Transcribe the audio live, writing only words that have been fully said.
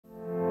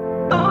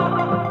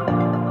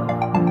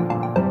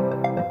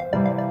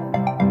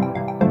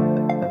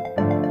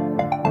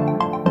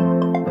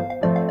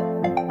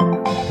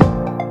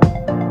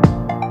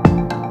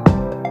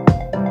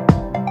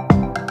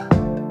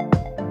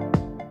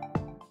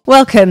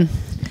Welcome.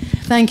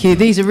 Thank you.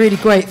 These are really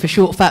great for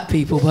short, fat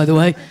people, by the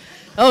way.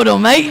 Hold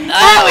on, mate.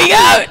 There we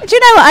go. Do you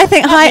know what? I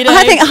think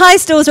high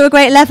stools are a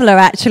great leveler,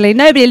 actually.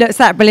 Nobody looks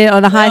that brilliant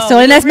on a high stool,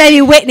 unless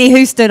maybe Whitney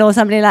Houston or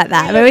somebody like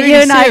that. But you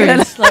and I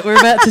like we're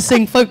about to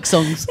sing folk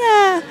songs.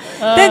 Yeah.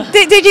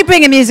 Did you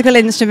bring a musical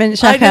instrument,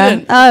 Chaka? I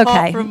didn't. Oh, okay.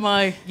 Apart from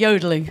my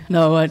yodeling.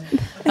 No, I won't.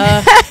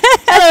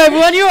 Hello,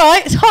 everyone. You all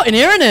right? It's hot in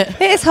here, isn't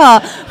it? It is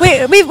hot.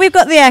 We've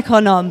got the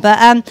aircon on,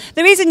 but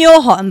the reason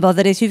you're hot and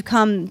bothered is you've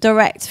come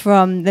direct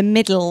from the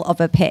middle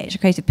of a pitch, a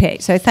creative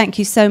pitch. So thank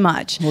you so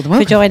much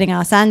for joining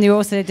us. And you're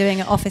also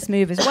doing an office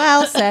move as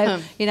well.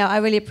 So, I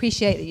really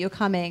appreciate that you're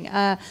coming.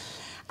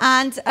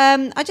 And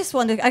I just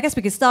wonder, I guess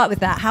we could start with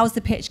that. How's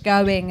the pitch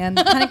going? And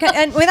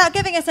without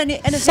giving us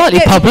anything... Slightly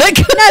public.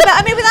 No, but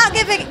I mean, without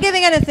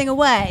giving anything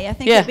away, I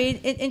think it'd be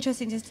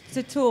interesting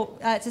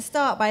to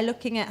start by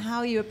looking at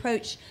how you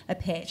approach a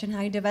pitch and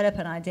how you develop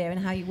an idea and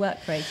how you work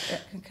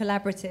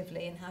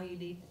collaboratively and how you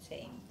lead the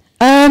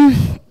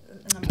team.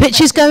 Pitch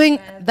is going...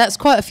 That's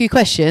quite a few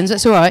questions.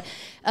 That's all right.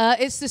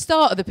 It's the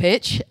start of the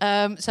pitch.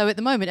 So at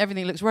the moment,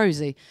 everything looks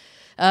rosy.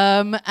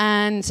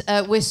 And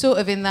we're sort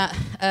of in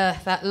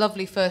that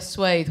lovely first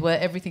swathe where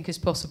everything is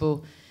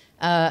possible,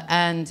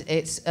 and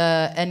it's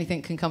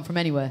anything can come from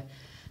anywhere.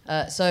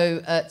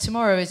 So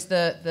tomorrow is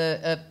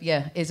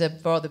is a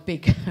rather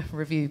big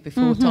review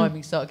before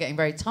timings start getting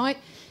very tight.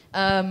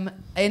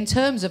 In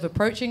terms of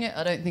approaching it,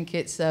 I don't think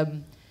it's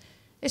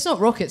not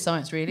rocket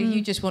science really.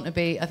 You just want to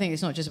be. I think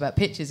it's not just about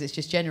pitches. It's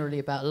just generally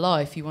about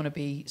life. You want to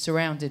be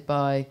surrounded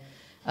by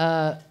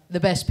the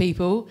best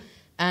people.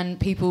 And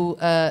people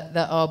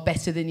that are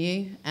better than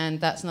you, and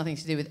that's nothing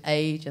to do with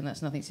age, and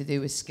that's nothing to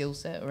do with skill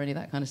set or any of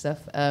that kind of stuff.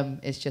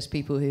 It's just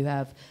people who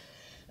have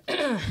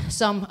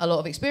a lot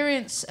of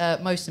experience,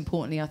 most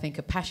importantly, I think,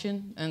 a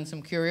passion and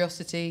some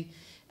curiosity,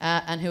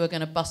 and who are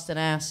going to bust an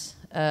ass,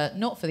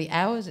 not for the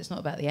hours, it's not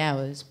about the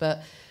hours,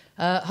 but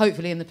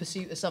hopefully in the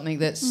pursuit of something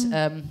that's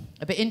a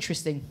bit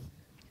interesting,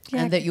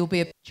 and that you'll be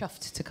a bit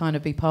chuffed to kind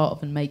of be part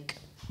of and make.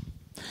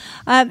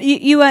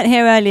 You weren't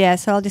here earlier,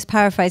 so I'll just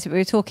paraphrase. We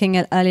were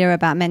talking earlier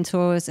about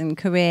mentors and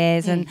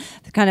careers, and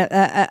the kind of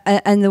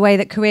and the way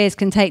that careers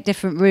can take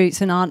different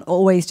routes and aren't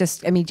always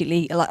just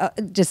immediately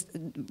just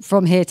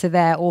from here to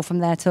there or from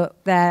there to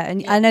there.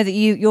 And I know that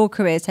your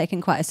career has taken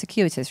quite a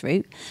circuitous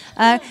route,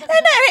 but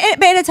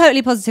in a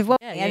totally positive way.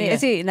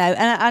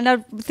 And I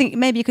think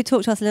maybe you could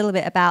talk to us a little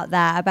bit about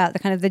that, about the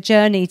kind of the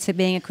journey to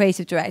being a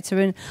creative director,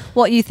 and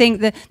what you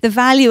think the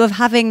value of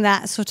having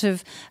that sort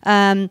of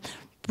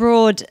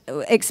broad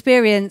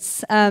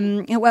experience,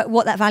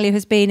 what that value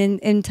has been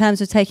in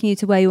terms of taking you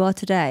to where you are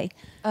today.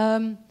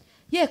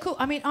 Yeah, cool.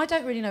 I mean, I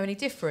don't really know any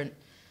different.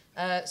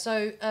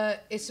 So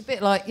it's a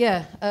bit like,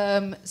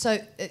 so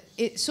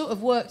it sort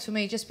of worked for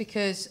me just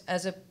because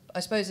as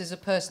a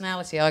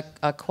personality, I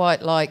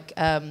quite like,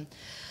 I'm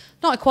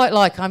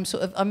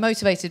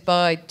motivated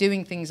by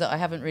doing things that I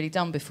haven't really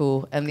done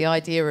before, and the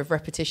idea of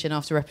repetition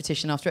after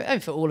repetition after,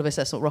 and for all of us,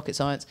 that's not rocket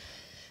science.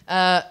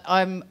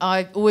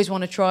 I always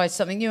want to try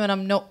something new, and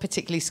I'm not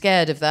particularly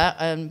scared of that.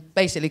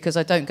 Basically, because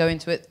I don't go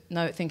into it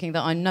thinking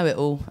that I know it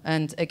all.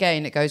 And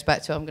again, it goes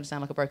back to, I'm going to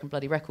sound like a broken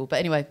bloody record, but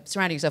anyway,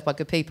 surrounding yourself by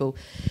good people.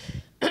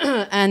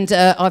 And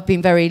I've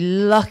been very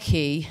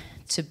lucky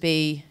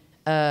to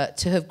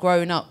have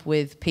grown up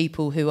with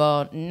people who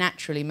are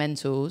naturally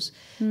mentors.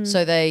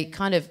 So they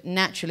kind of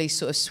naturally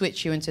sort of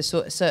switch you into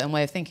a certain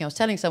way of thinking. I was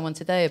telling someone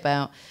today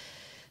about.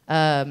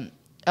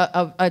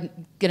 I'm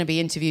going to be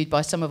interviewed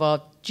by some of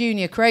our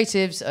junior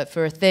creatives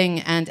for a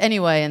thing, and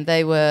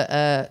they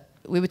were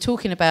we were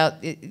talking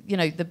about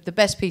the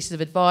best pieces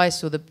of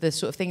advice or the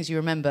sort of things you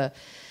remember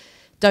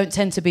don't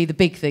tend to be the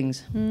big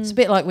things. It's a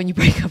bit like when you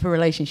break up a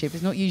relationship.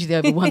 It's not usually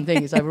over one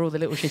thing, it's over all the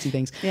little shitty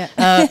things.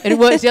 And it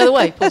works the other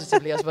way,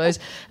 positively, I suppose.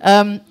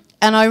 And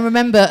I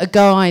remember a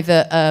guy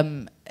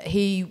that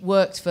he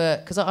worked for,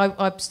 because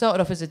I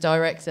started off as a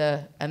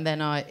director, and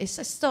then it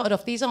started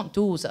off, these aren't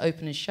doors that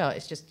open and shut,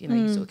 it's just, you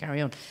sort of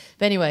carry on.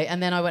 But anyway,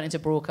 and then I went into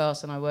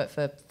broadcast and I worked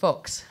for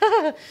Fox.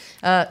 It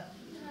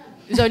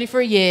was only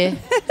for a year,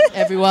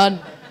 everyone.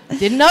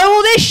 Didn't know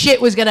all this shit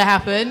was going to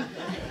happen.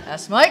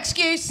 That's my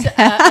excuse.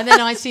 And then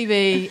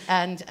ITV,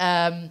 and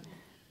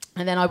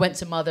then I went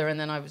to Mother, and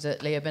then I was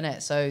at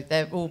Burnett. So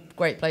they're all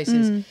great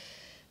places.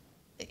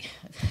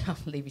 I'll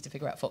leave you to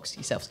figure out Fox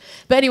yourselves.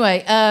 But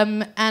anyway,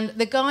 and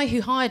the guy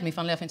who hired me,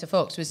 funnily enough, into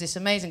Fox was this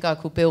amazing guy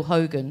called Bill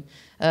Hogan,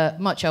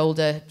 much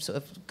older, sort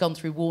of gone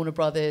through Warner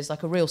Brothers,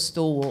 like a real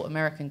stalwart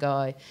American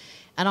guy.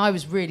 And I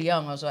was really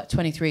young. I was like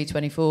 23,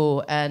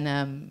 24, and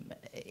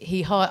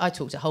I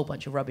talked a whole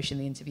bunch of rubbish in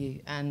the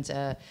interview, and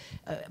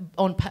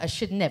I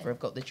should never have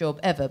got the job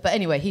ever. But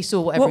anyway, he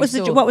saw whatever he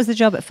saw. What was the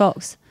job at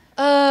Fox?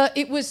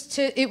 It was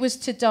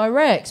to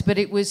direct, but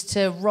it was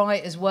to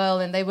write as well.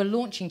 And they were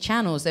launching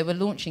channels. They were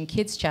launching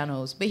kids'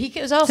 channels. But he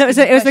was asking.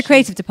 So it was the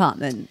creative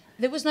department.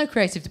 There was no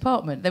creative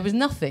department. There was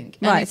nothing.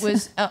 And right. It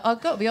was.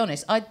 I've got to be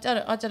honest. I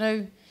don't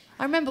know.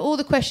 I remember all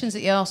the questions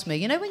that you asked me.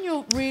 You know, when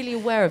you're really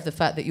aware of the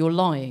fact that you're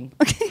lying.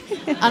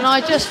 And I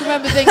just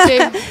remember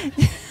thinking,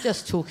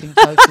 just talking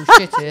total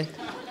shit here.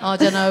 I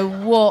don't know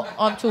what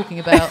I'm talking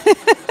about.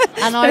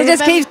 And But it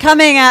just keeps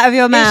coming out of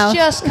your mouth.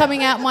 It's just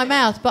coming out of my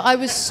mouth. But I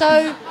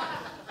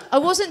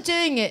wasn't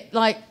doing it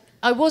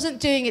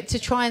to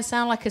try and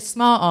sound like a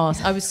smart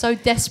ass. I was so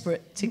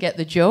desperate to get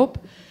the job.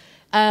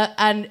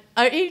 And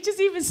he just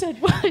even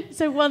said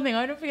one thing.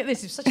 I don't forget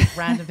this. It was such a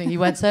random thing. He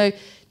went, so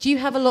do you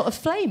have a lot of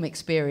flame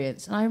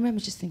experience? And I remember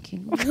just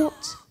thinking,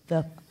 what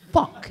the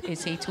fuck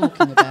is he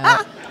talking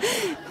about?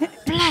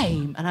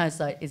 Flame. And I was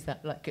like, is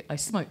that like, I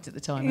smoked at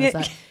the time. I was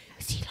like,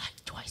 is he like,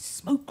 do I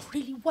smoke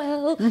really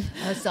well?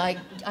 I was like,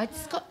 I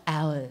just got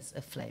hours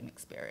of flame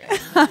experience.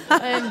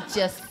 I'm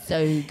just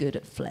so good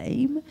at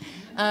flame.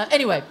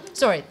 Anyway,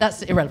 sorry,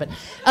 that's irrelevant.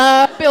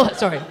 Bill,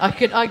 sorry,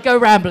 I go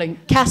rambling.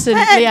 Cass and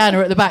Leanne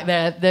are at the back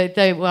there.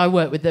 I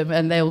work with them,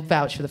 and they'll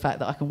vouch for the fact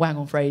that I can wang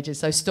on for ages.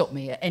 So stop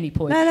me at any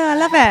point. No, I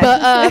love it.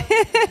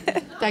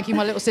 But thank you,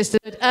 my little sister.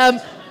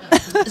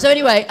 So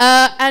anyway,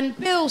 and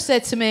Bill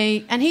said to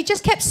me, and he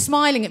just kept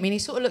smiling at me, and he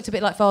sort of looked a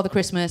bit like Father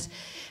Christmas.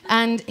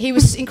 And he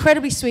was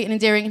incredibly sweet and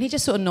endearing, and he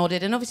just sort of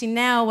nodded. And obviously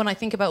now when I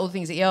think about all the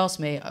things that he asked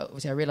me,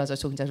 obviously I realised I was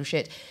talking total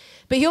shit.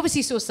 But he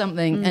obviously saw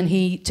something and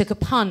he took a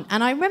punt.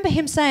 And I remember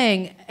him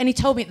saying, and he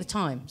told me at the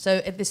time,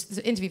 so if this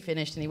interview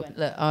finished and he went,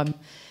 look,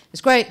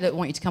 it's great, look, I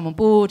want you to come on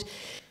board.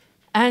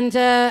 And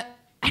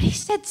he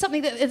said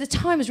something that at the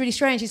time was really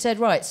strange. He said,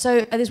 right,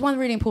 so there's one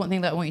really important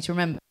thing that I want you to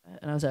remember.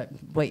 And I was like,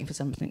 waiting for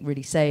something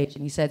really sage.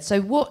 And he said, so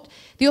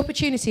the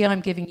opportunity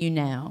I'm giving you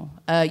now,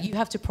 you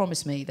have to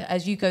promise me that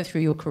as you go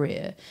through your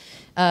career,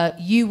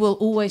 you will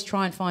always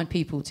try and find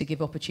people to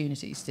give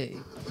opportunities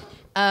to.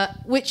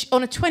 Which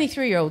on a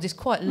 23-year-old is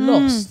quite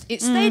lost.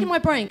 It stayed in my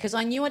brain because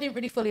I knew I didn't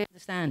really fully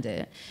understand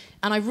it.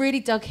 And I really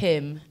dug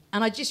him.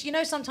 And I just,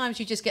 sometimes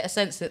you just get a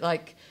sense that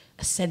like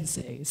a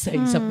sensei is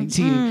saying something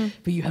to you,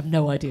 but you have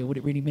no idea what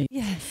it really means.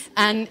 Yes.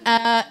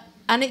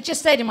 And it just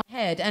stayed in my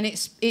head. And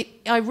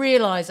I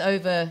realised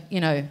over,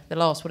 the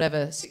last,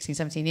 16,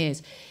 17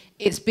 years,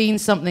 it's been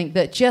something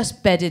that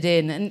just bedded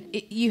in.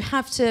 And you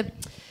have to,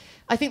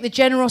 I think the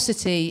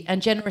generosity and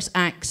generous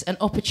acts and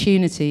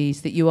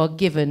opportunities that you are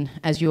given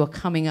as you are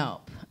coming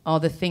up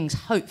are the things,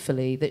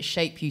 hopefully, that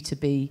shape you to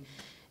be,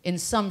 in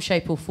some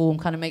shape or form,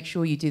 kind of make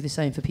sure you do the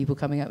same for people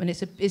coming up. And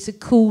it's a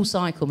cool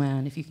cycle,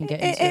 man, if you can get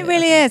into it. It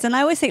really is. And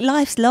I always think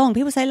life's long.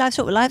 People say life's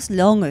short, but life's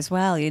long as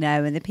well,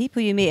 and the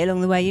people you meet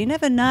along the way, you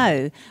never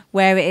know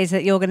where it is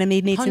that you're going to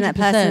be meeting 100%. That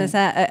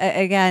person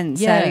again.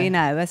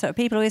 Yeah. So, sort of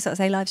people always sort of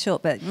say life's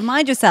short, but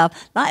remind yourself,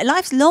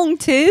 life's long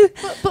too.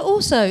 But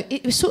also,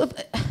 it was sort of,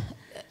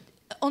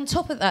 on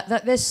top of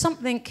that there's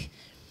something,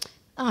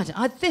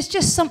 there's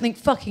just something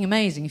fucking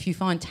amazing if you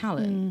find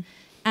talent.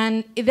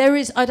 And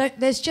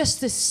there's just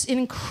this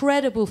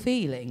incredible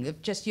feeling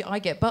of just, I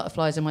get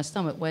butterflies in my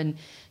stomach when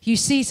you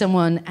see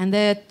someone and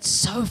they're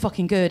so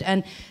fucking good.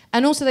 And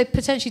also they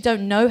potentially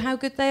don't know how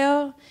good they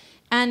are.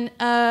 And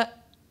I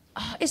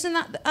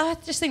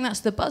just think that's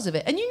the buzz of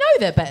it. And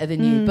they're better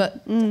than you,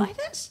 but like,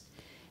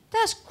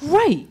 that's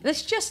great.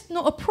 That's just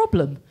not a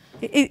problem.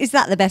 Is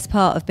that the best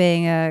part of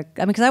being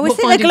because I always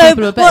think a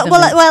global.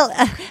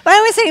 I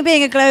always think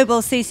being a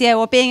global CCO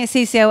or being a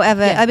CCO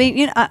whatever. Yeah. I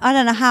mean, I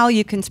don't know how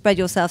you can spread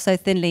yourself so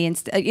thinly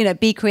and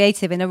be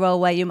creative in a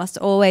role where you must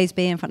always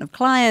be in front of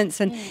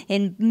clients and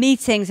in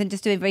meetings and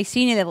just doing very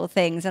senior level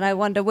things. And I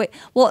wonder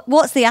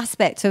what's the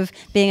aspect of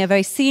being a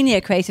very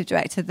senior creative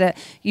director that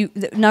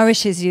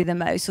nourishes you the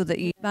most or that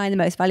you find the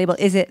most valuable?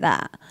 Is it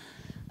that?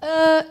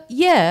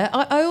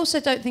 I also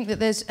don't think that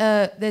there's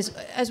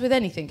as with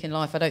anything in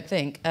life, I don't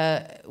think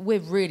we're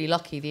really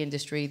lucky, the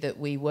industry that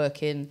we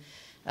work in,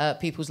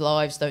 people's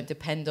lives don't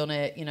depend on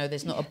it,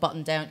 there's not a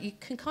button down, you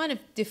can kind of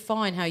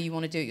define how you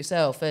want to do it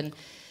yourself. And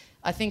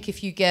I think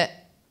if you get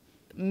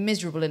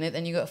miserable in it,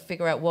 then you've got to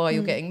figure out why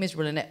you're getting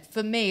miserable in it.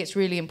 For me, it's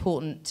really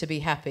important to be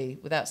happy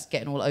without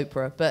getting all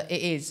Oprah, but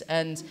it is.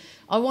 And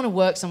I want to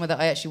work somewhere that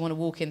I actually want to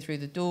walk in through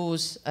the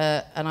doors,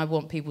 and I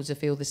want people to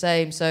feel the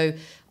same. So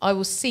I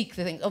will seek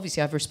the things.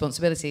 Obviously I have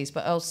responsibilities,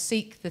 but I'll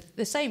seek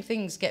the same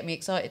things get me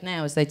excited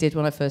now as they did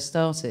when I first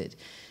started.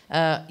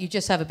 You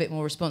just have a bit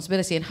more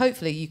responsibility, and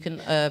hopefully you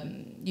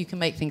can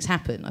make things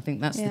happen. I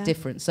think that's the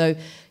difference. So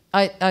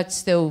I'd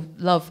still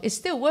love, it's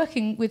still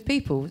working with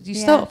people. You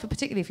start off,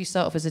 particularly if you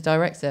start off as a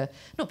director,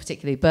 not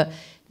particularly, but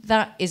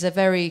that is a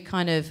very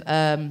kind of,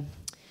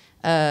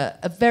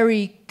 a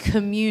very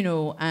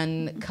communal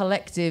and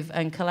collective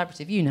and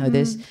collaborative,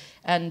 this,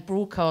 and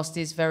broadcast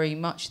is very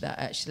much that,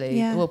 actually.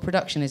 Yeah. Well,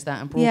 production is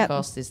that and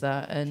broadcast is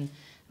that, and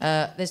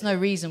there's no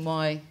reason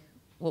why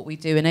what we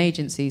do in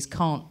agencies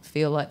can't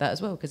feel like that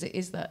as well, because it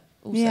is that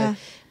also. Yeah.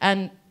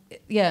 And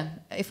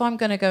if I'm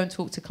going to go and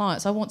talk to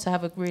clients, I want to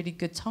have a really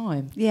good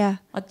time. Yeah.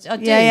 I do. I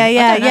don't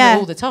have it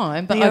all the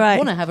time, but I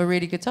want to have a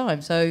really good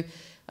time. So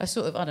I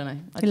sort of, I don't know.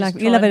 I just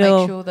try and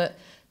make sure that,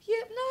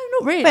 no,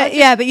 not really. But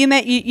but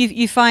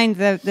you find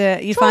the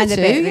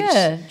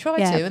bit. Try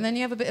to, and then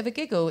you have a bit of a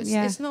giggle.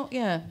 It's not,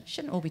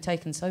 shouldn't all be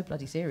taken so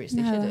bloody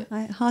seriously, should it?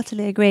 I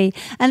heartily agree.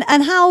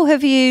 And how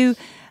have you,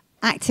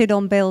 acted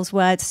on Bill's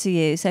words to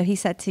you? So he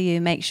said to you,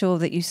 make sure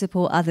that you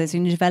support others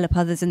and you develop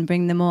others and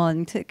bring them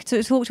on. To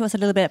talk to us a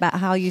little bit about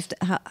how you've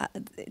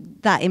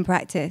that in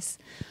practice.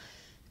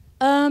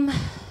 It's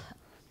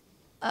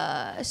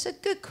a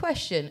good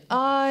question.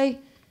 I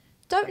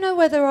don't know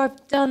whether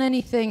I've done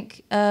anything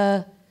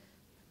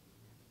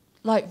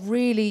like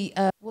really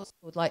what's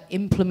called, like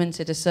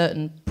implemented a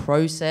certain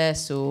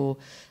process or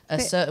a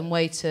certain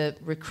way to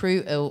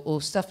recruit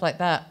or stuff like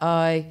that.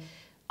 I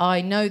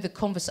know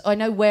I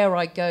know where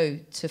I go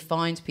to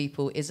find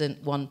people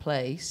isn't one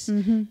place,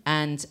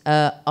 and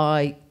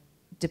I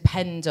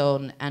depend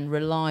on and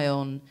rely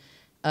on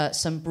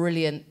some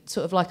brilliant,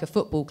 sort of like a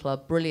football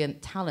club,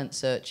 brilliant talent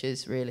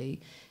searchers, really,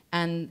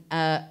 and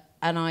I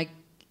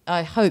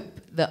hope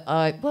that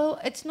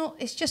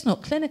it's just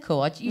not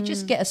clinical. You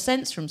just get a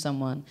sense from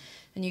someone,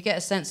 and you get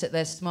a sense that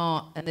they're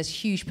smart and there's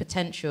huge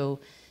potential.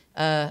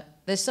 There's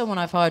someone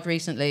I've hired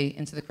recently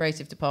into the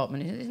creative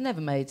department who's never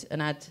made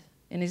an ad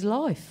in his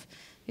life.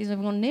 He's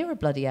never gone near a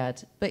bloody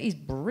ad, but he's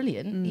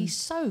brilliant. He's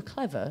so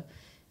clever,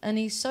 and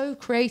he's so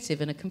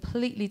creative in a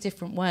completely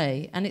different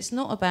way. And it's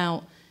not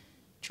about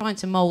trying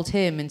to mould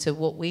him into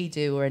what we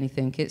do or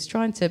anything. It's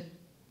trying to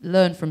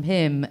learn from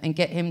him and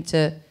get him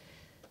to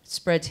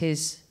spread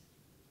his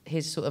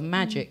sort of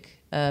magic.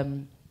 I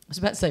was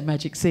about to say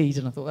magic seed,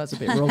 and I thought that's a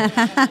bit wrong.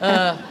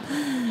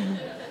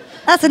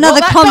 That's another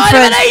conference,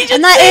 kind of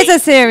and that is a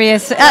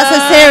serious. That's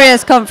a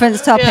serious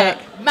conference topic. Yeah,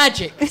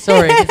 magic.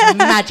 Sorry, it's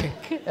magic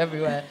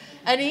everywhere,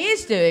 and he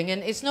is doing.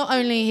 And it's not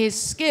only his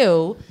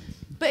skill,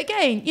 but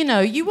again, you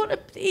know,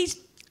 he's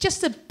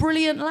just a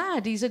brilliant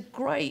lad. He's a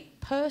great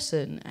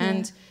person,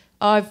 and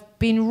I've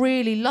been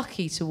really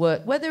lucky to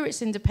work, whether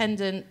it's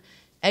independent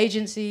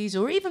agencies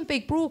or even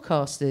big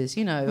broadcasters.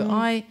 You know,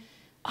 I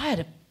had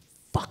a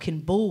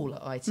fucking ball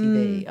at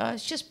ITV.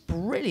 It's just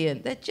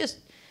brilliant. They're just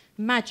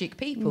magic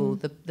people,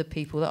 the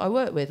people that I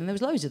work with, and there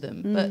was loads of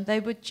them, but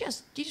they were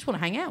just, you just want to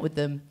hang out with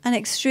them. And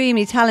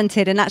extremely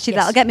talented, and actually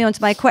that'll get me on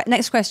to my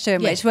next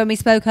question, which when we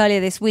spoke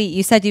earlier this week,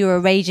 you said you were a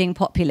raging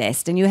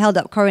populist, and you held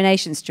up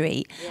Coronation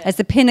Street as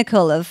the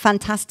pinnacle of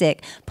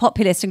fantastic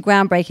populist and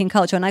groundbreaking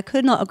culture, and I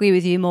could not agree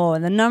with you more.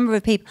 And the number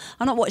of people,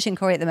 I'm not watching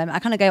Corrie at the moment, I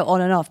kind of go on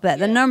and off, but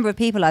the number of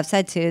people I've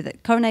said to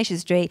that Coronation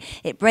Street,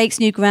 it breaks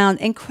new ground,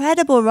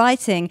 incredible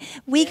writing,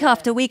 week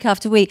after week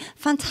after week,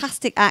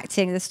 fantastic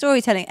acting, the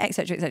storytelling,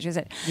 etc., etc., etc.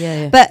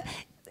 But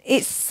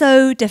it's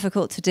so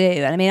difficult to do.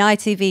 And I mean,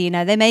 ITV, you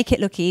know, they make it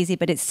look easy,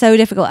 but it's so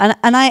difficult.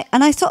 And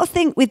I sort of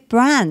think with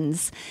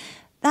brands,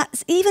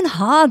 that's even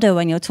harder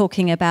when you're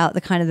talking about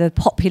the kind of the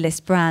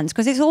populist brands,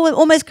 because it's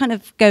almost kind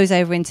of goes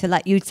over into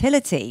like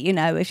utility, you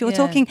know. If you're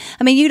talking,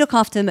 I mean, you look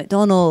after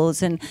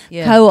McDonald's and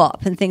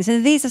Co-op and things,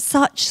 and these are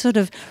such sort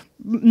of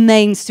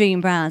mainstream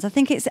brands. I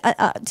think it's,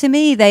 to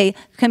me, they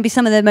can be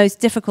some of the most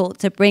difficult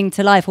to bring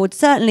to life, or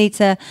certainly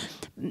to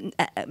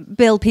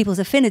build people's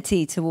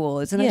affinity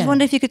towards. And I just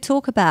wonder if you could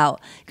talk about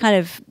kind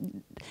of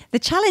the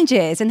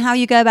challenges and how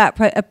you go about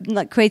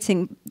like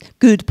creating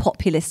good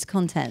populist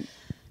content.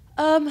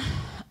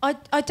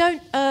 I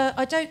don't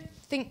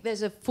think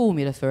there's a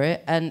formula for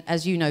it, and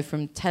as you know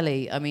from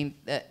telly, I mean,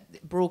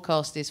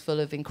 broadcast is full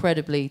of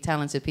incredibly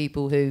talented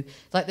people who,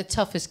 like, the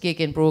toughest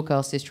gig in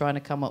broadcast is trying to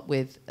come up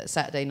with a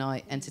Saturday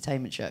night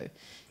entertainment show.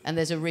 And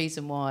there's a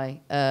reason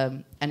why,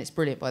 and it's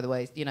brilliant, by the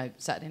way. You know,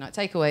 Saturday Night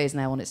Takeaway is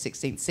now on its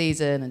 16th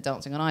season, and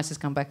Dancing on Ice has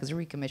come back as a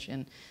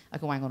recommission. I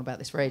can wang on about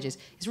this for ages.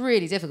 It's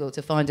really difficult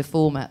to find a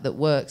format that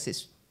works.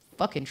 It's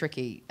fucking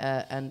tricky,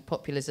 and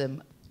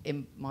populism,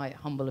 in my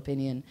humble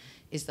opinion,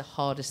 is the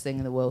hardest thing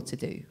in the world to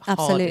do.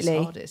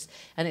 Absolutely. Hardest.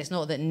 And it's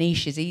not that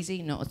niche is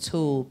easy, not at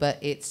all, but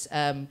it's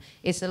a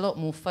lot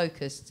more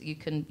focused. You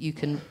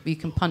can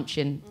punch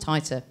in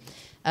tighter.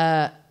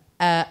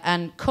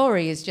 And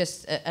Corrie is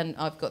just, and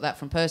I've got that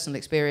from personal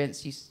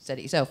experience, you said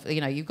it yourself, you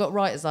know, you've got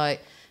writers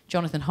like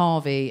Jonathan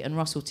Harvey and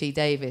Russell T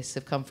Davies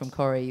have come from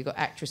Corrie. You've got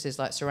actresses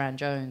like Saran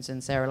Jones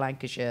and Sarah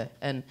Lancashire,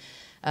 and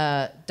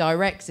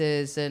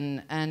directors,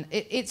 and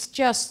it's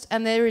just,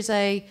 and there is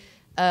the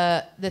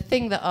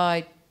thing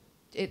that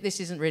this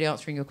isn't really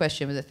answering your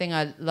question, but the thing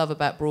I love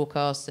about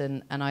broadcast,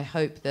 and I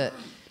hope that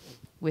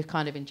we're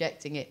kind of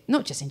injecting it,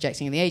 not just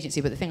injecting in the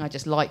agency, but the thing I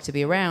just like to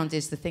be around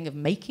is the thing of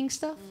making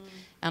stuff.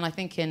 And I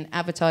think in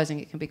advertising,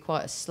 it can be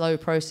quite a slow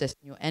process.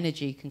 Your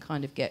energy can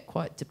kind of get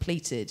quite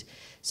depleted.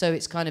 So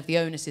it's kind of, the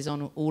onus is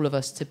on all of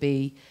us to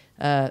be,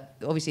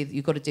 obviously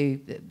you've got to do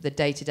the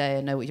day-to-day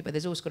and know what you do, but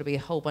there's also got to be a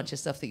whole bunch of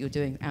stuff that you're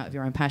doing out of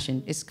your own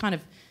passion. It's kind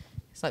of,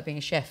 it's like being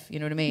a chef, you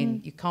know what I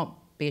mean? You can't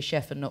be a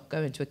chef and not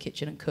go into a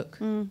kitchen and cook.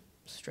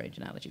 Strange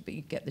analogy, but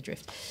you get the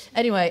drift.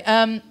 Anyway,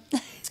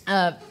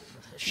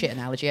 shit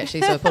analogy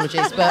actually, so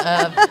apologies, but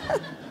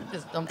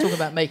I'm talking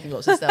about making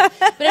lots of stuff.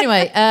 But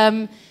anyway,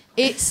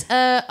 it's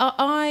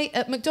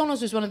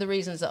McDonald's was one of the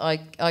reasons that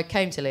I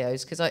came to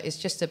Leo's, because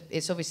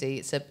it's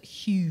obviously a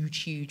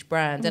huge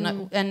brand,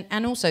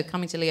 and also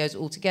coming to Leo's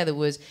altogether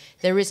was,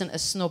 there isn't a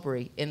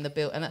snobbery in the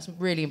build, and that's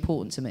really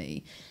important to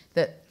me.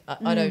 That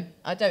I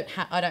don't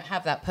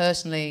have that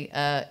personally.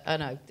 I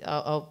know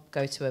I'll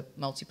go to a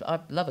I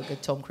love a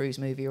good Tom Cruise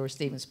movie or a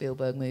Steven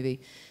Spielberg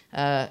movie.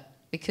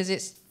 because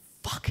it's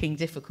fucking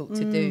difficult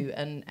to do,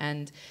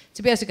 and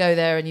to be able to go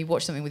there and you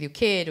watch something with your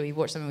kid or you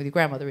watch something with your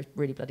grandmother is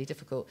really bloody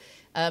difficult.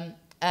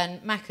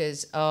 And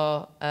Macca's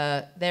are,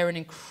 they're an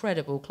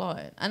incredible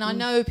client. And I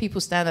know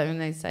people stand up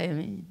and they say,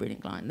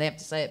 brilliant client. They have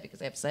to say it because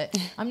they have to say it.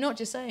 I'm not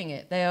just saying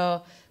it. They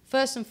are,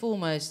 first and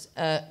foremost,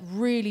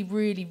 really,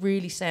 really,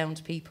 really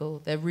sound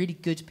people. They're really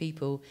good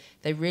people.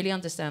 They really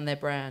understand their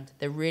brand.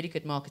 They're really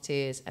good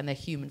marketeers, and they're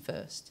human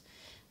first.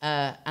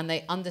 And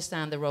they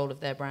understand the role of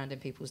their brand in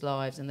people's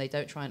lives, and they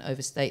don't try and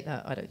overstate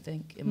that, I don't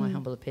think, in my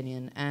humble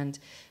opinion. And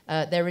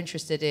they're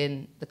interested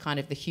in the kind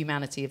of the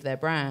humanity of their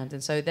brand,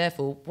 and so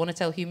therefore want to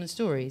tell human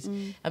stories.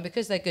 And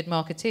because they're good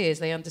marketeers,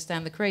 they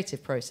understand the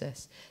creative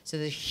process. So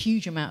there's a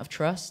huge amount of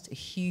trust, a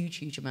huge,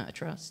 huge amount of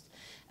trust.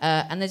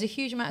 And there's a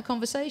huge amount of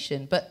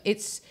conversation, but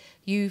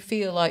you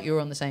feel like you're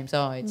on the same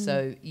side.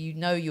 So you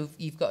know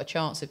you've got a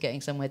chance of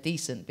getting somewhere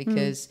decent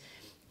because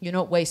you're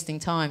not wasting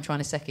time trying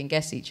to second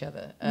guess each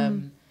other.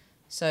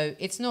 So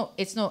it's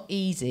not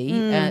easy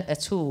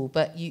at all,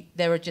 but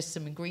there are just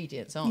some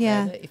ingredients, aren't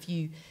there? That if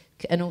you,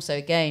 and also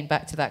again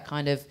back to that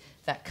kind of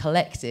that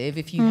collective,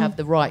 if you have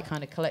the right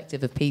kind of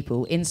collective of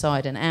people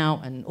inside and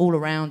out and all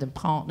around and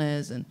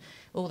partners and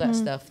all that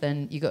stuff,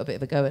 then you got a bit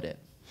of a go at it.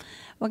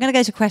 We're going to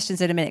go to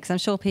questions in a minute because I'm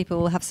sure people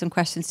will have some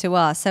questions to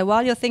ask. So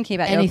while you're thinking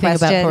about anything your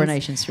questions, about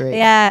Coronation Street,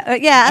 yeah,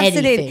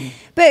 absolutely. Anything.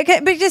 But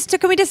can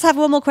we just have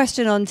one more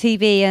question on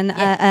TV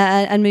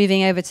and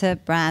moving over to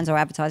brands or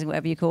advertising,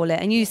 whatever you call it?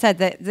 And you said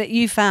that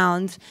you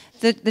found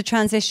the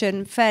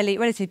transition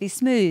relatively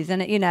smooth,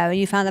 and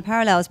you found the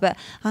parallels. But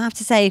I have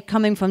to say,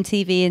 coming from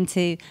TV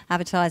into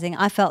advertising,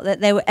 I felt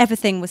that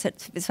everything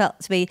felt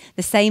to be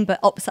the same but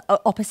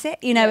opposite.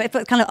 It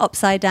felt kind of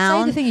upside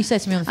down. Say the thing you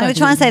said to me on the phone. I'm going to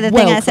try and say the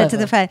thing I said to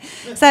the phone.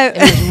 So it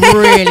was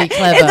really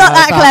clever. It's not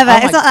that clever. Oh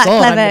it's not that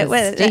God,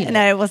 clever.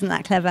 No, it wasn't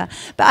that clever.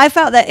 But I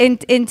felt that in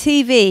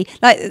TV,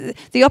 like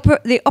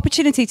the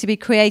opportunity to be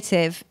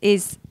creative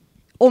is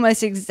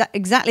almost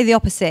exactly the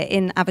opposite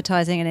in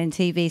advertising and in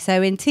TV.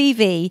 So in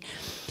TV,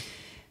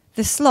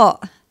 the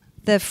slot,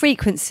 the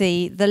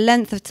frequency, the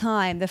length of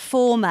time, the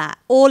format,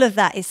 all of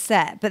that is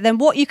set. But then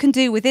what you can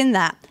do within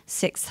that,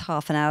 6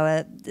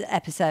 half-an-hour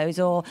episodes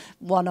or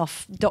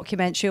one-off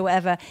documentary or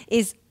whatever,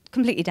 is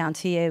completely down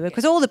to you,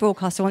 because all the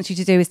broadcaster wants you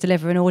to do is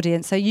deliver an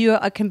audience. So you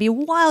can be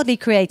wildly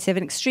creative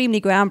and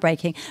extremely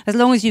groundbreaking as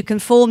long as you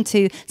conform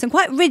to some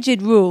quite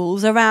rigid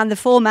rules around the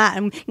format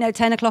and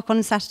 10 o'clock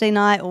on Saturday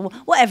night or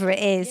whatever it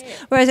is.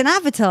 Whereas in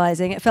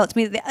advertising, it felt to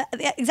me that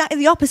exactly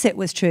the opposite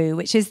was true,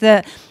 which is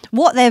that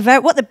what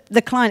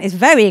the client is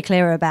very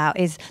clear about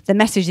is the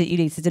message that you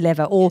need to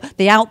deliver or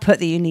the output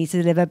that you need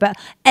to deliver, but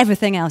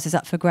everything else is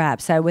up for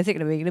grabs. So we're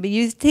thinking, are we going to be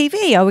using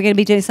TV? Are we going to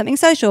be doing something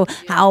social?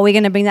 How are we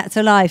going to bring that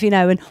to life?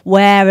 And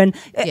where and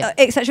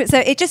etc. So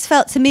it just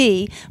felt to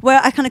me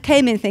where I kind of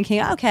came in thinking,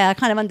 okay, I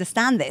kind of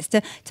understand this,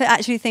 to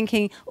actually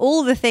thinking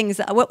all the things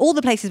all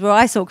the places where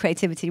I saw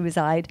creativity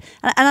reside,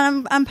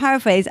 and I'm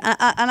paraphrasing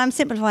and I'm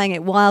simplifying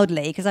it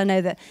wildly because I know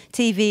that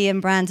TV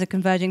and brands are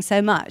converging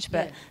so much,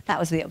 but that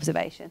was the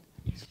observation.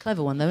 It's a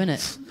clever one, though, isn't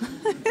it?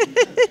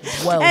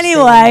 Well,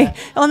 anyway,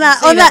 on that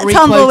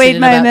tumbleweed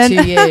moment.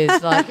 About 2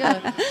 years, like,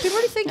 been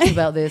really thinking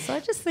about this. I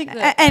just think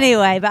that.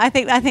 Anyway, but I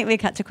think we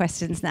cut to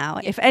questions now.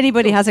 If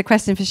anybody has a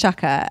question for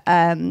Chaka,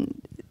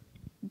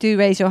 do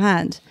raise your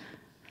hand.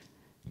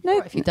 No,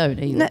 if you don't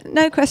either.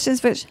 No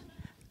questions, which.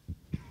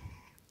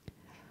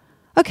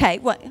 Okay,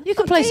 what? You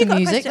can play some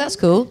music. That's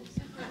cool.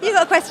 You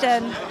got a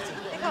question?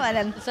 Come on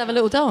then. Let's have a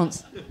little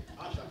dance.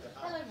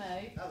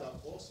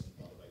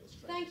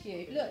 Thank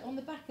you. Look, on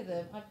the back of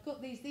them, I've got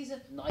these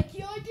are Nike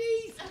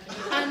IDs.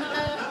 And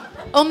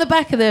on the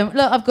back of them,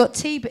 look, I've got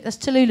that's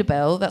Tallulah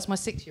Bell, that's my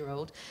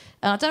 6-year-old.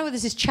 And I don't know whether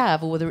this is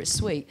chav or whether it's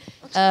sweet.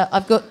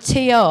 I've got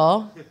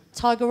TR,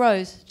 Tiger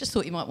Rose. Just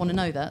thought you might want to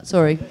know that.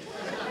 Sorry.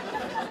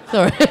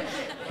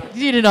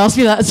 You didn't ask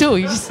me that at all.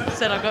 You just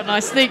said I've got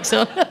nice sneaks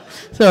on.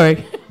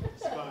 Sorry.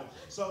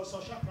 So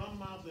Chaka, I'm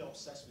mildly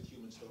obsessed with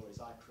human stories.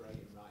 I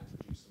create and write and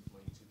produce them for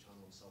my YouTube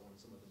channel and so on.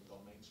 Some of them go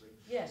mainstream.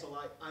 Yeah. So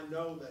I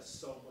know there's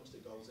so much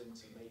that goes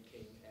into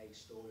making a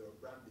story or a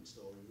branded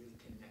story really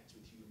connect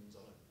with humans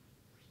on a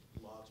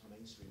large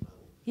mainstream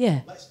level.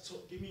 Yeah.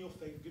 Give me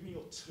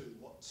your two.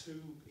 What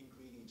two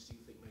ingredients do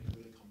you think make a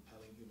really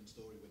compelling human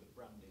story with a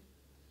branded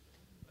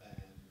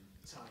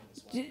time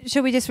as well?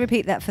 Should we just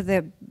repeat that for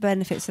the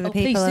benefits of the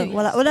people? Please do,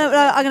 yes. Well, no,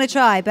 I'm going to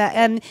try. But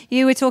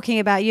you were talking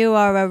about you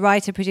are a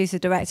writer, producer,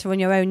 director on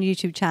your own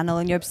YouTube channel,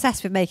 and you're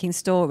obsessed with making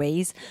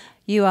stories.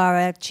 You are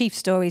a chief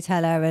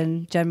storyteller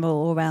and general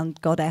all-round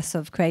goddess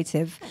of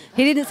creative.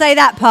 He didn't say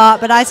that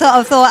part, but I sort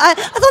of thought I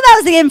thought that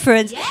was the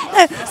inference.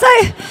 Yes.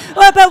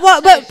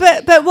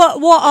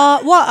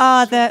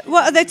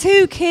 What are the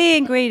two key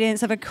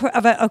ingredients of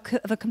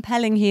a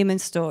compelling human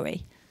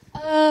story?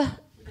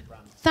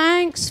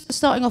 Thanks for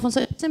starting off on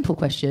such a simple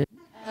question.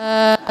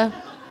 No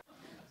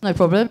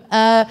problem.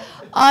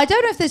 I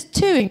don't know if there's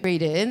two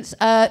ingredients.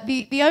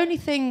 The only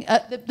thing,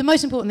 the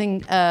most important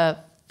thing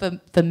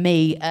for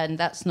me, and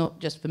that's not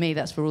just for me,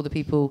 that's for all the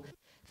people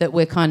that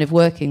we're kind of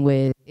working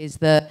with, is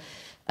that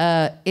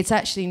it's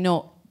actually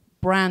not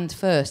brand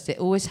first. It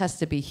always has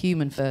to be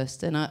human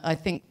first. And I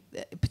think,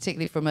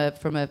 particularly from a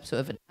sort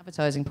of an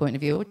advertising point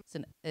of view, or just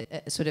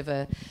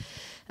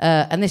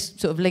and this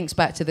sort of links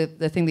back to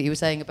the thing that you were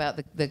saying about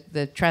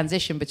the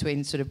transition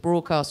between sort of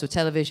broadcast or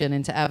television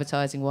into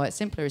advertising, why it's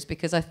simpler, is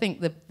because I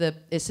think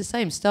it's the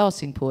same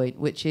starting point,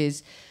 which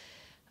is,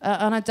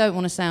 and I don't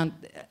want to sound,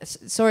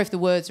 sorry if the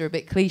words are a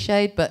bit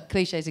cliched, but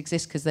cliches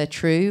exist because they're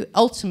true.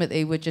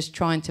 Ultimately, we're just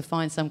trying to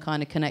find some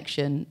kind of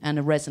connection and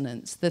a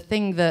resonance. The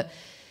thing that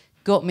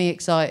got me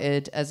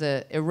excited as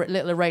a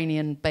little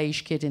Iranian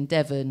beige kid in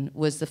Devon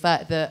was the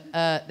fact that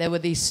there were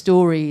these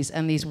stories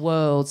and these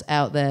worlds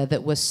out there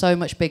that were so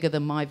much bigger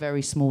than my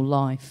very small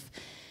life.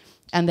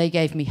 And they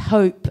gave me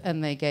hope,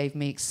 and they gave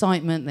me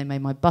excitement. They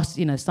made my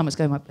stomachs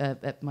go,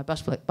 my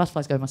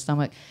butterflies go in my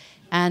stomach.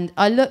 And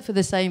I look for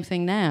the same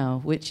thing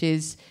now, which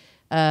is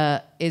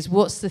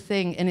what's the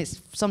thing, and it's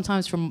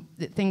sometimes from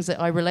things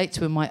that I relate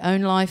to in my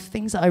own life,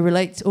 things that I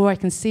relate to, or I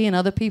can see in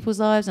other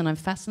people's lives, and I'm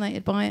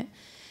fascinated by it.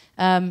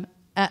 And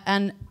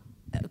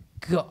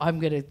God, I'm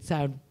going to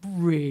sound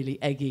really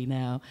eggy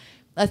now.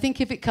 I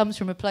think if it comes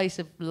from a place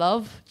of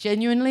love,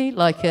 genuinely,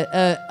 like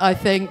I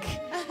think,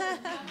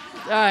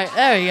 all right,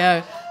 there we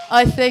go.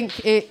 I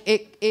think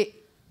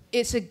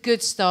it's a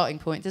good starting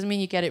point. Doesn't mean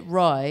you get it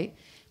right,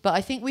 but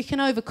I think we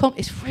can overcome.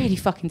 It's really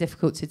fucking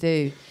difficult to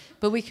do,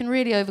 but we can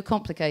really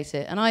overcomplicate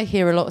it. And I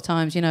hear a lot of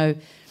times,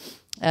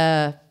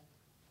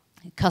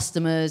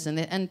 customers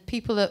and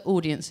people are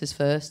audiences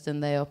first,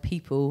 and they are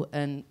people.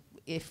 And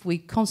if we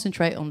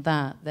concentrate on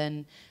that,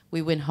 then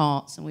we win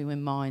hearts and we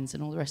win minds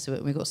and all the rest of it,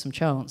 and we've got some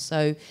chance.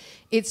 So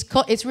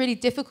it's really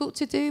difficult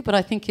to do, but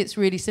I think it's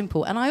really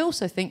simple. And I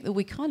also think that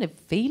we kind of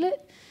feel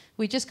it.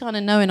 We just kind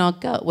of know in our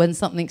gut when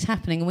something's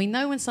happening, and we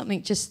know when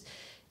something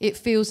it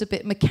feels a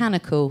bit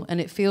mechanical, and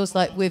it feels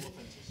like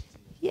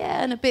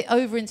and a bit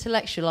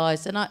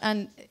over-intellectualized.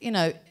 And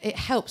it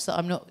helps that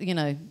I'm not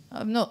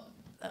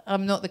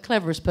the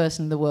cleverest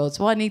person in the world,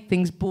 so I need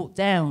things brought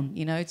down,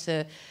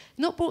 to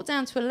not brought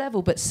down to a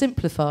level, but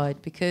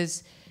simplified,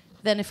 because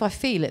then if I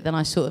feel it, then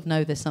I sort of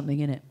know there's something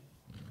in it.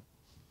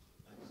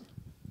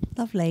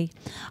 Lovely.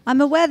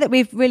 I'm aware that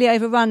we've really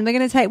overrun. We're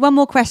going to take one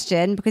more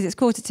question because it's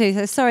 1:45,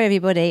 so sorry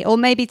everybody, or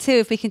maybe two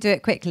if we can do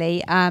it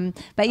quickly.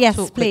 But yes,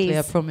 I'll talk please. Quickly,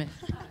 I promise.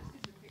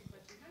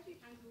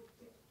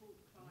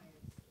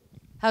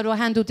 How do I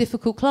handle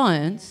difficult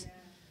clients?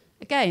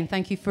 Again,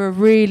 thank you for a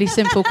really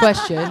simple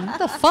question. What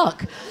the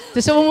fuck?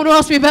 Does someone want to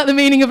ask me about the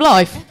meaning of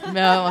life?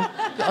 No,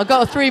 I've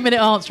got a 3-minute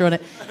answer on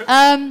it.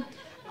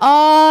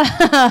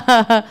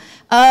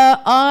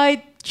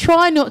 I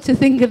try not to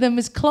think of them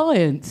as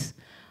clients.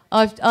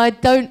 I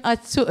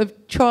sort of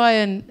try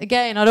and,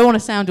 again, I don't want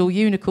to sound all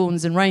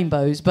unicorns and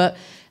rainbows, but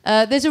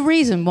there's a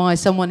reason why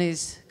someone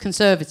is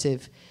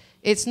conservative.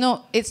 It's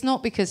not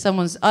because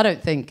someone's, I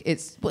don't think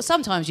it's, well,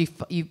 sometimes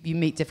you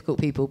meet difficult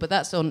people, but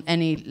that's on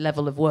any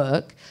level of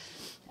work.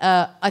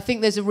 I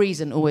think there's a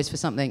reason always for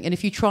something. And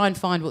if you try and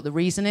find what the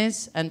reason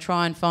is and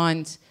try and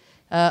find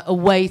a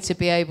way to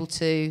be able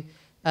to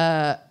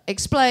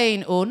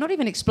explain, or not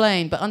even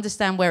explain, but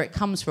understand where it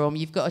comes from,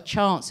 you've got a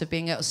chance of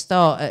being able to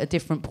start at a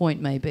different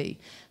point maybe.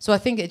 So I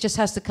think it just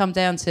has to come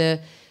down to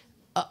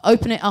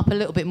open it up a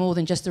little bit more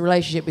than just the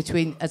relationship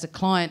between as a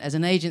client, as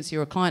an agency,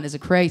 or a client as a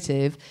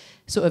creative,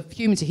 sort of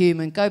human to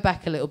human, go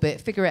back a little bit,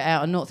 figure it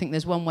out, and not think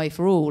there's one way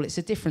for all. It's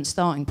a different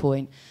starting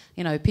point.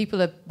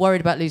 People are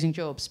worried about losing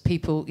jobs.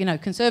 People,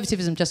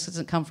 conservatism just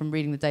doesn't come from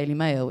reading the Daily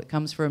Mail. It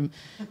comes from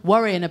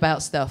worrying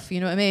about stuff, you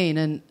know what I mean?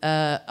 And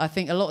I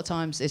think a lot of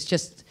times it's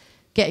just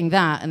getting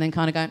that and then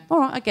kind of going, all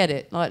right, I get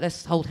it. Like,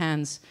 let's hold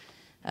hands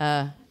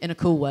in a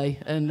cool way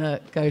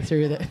and go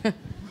through with it.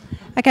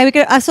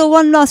 Okay, I saw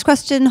one last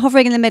question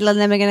hovering in the middle, and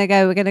then we're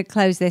going to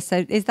close this.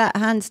 So is that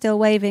hand still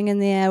waving in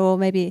the air, or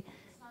maybe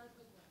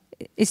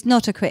it's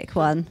not a quick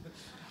one?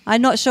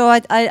 I'm not sure.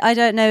 I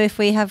don't know if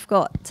we have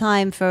got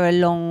time for a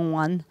long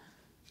one.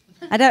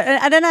 I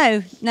don't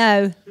know.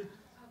 No.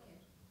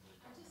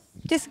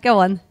 Just go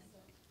on.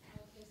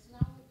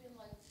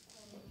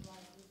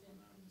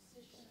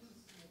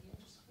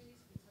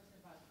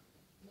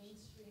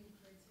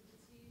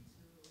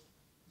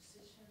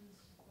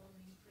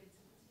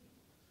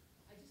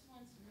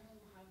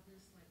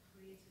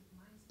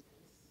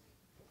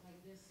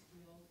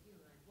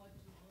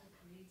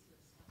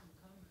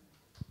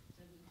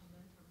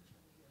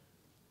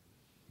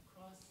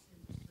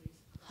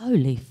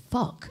 Holy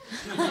fuck.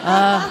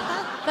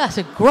 That's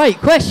a great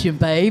question,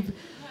 babe.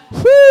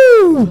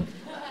 Woo!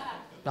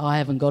 I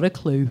haven't got a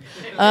clue.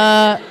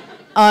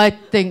 I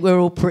think we're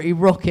all pretty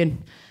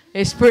rocking.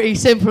 It's pretty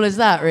simple as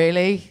that,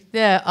 really.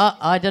 Yeah,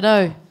 I don't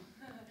know.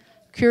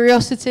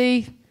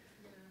 Curiosity,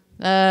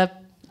 I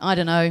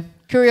don't know.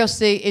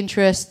 Curiosity,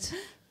 interest,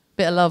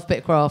 bit of love, bit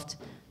of craft.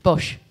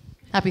 Bosh.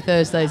 Happy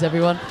Thursdays,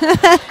 everyone.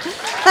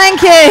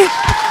 Thank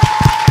you.